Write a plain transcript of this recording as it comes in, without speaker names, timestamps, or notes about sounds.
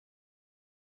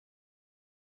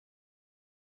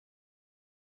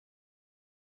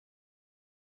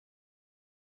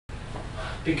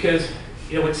because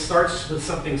it starts with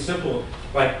something simple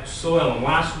like soil. And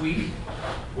last week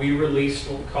we released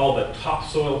what we call the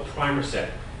topsoil primer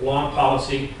set, law,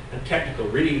 policy, and technical.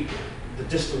 Really, the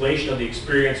distillation of the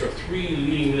experience of 3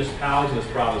 leading municipalities in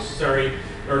this province: Surrey,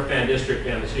 North Van District,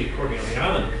 and the city of Corking on the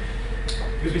island.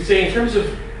 Because we say, in terms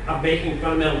of making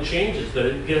fundamental changes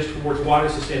that get us towards water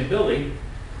sustainability,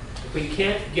 if we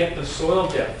can't get the soil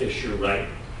depth issue right,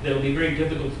 then it'll be very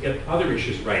difficult to get other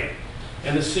issues right.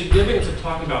 And the significance of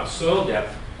talking about soil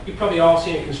depth, you've probably all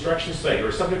seen a construction site or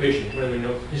a subdivision where,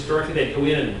 historically they'd go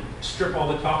in and strip all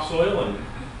the topsoil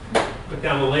and put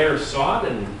down a layer of sod,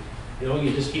 and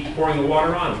you just keep pouring the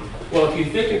water on. Well, if you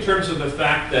think in terms of the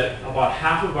fact that about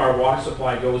half of our water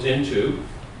supply goes into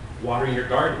watering your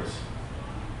gardens,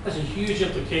 that's a huge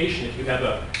implication if you have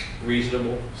a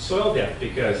reasonable soil depth,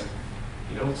 because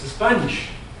it's a sponge.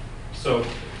 So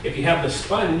if you have the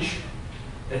sponge,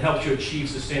 it helps you achieve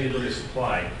sustainability of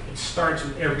supply. It starts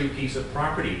with every piece of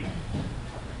property.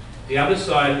 The other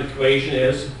side of the equation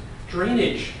is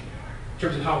drainage, in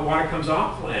terms of how water comes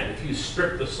off the land. If you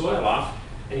strip the soil off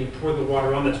and you pour the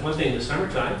water on, that's one thing in the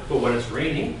summertime, but when it's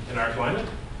raining in our climate,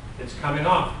 it's coming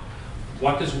off.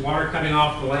 What does water coming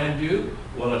off the land do?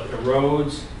 Well, it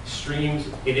erodes streams,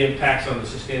 it impacts on the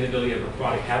sustainability of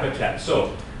aquatic habitat.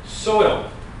 So soil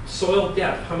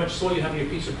depth, how much soil you have in your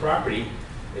piece of property,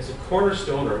 is a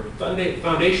cornerstone or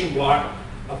foundation block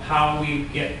of how we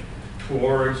get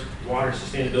towards water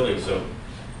sustainability. So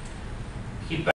keep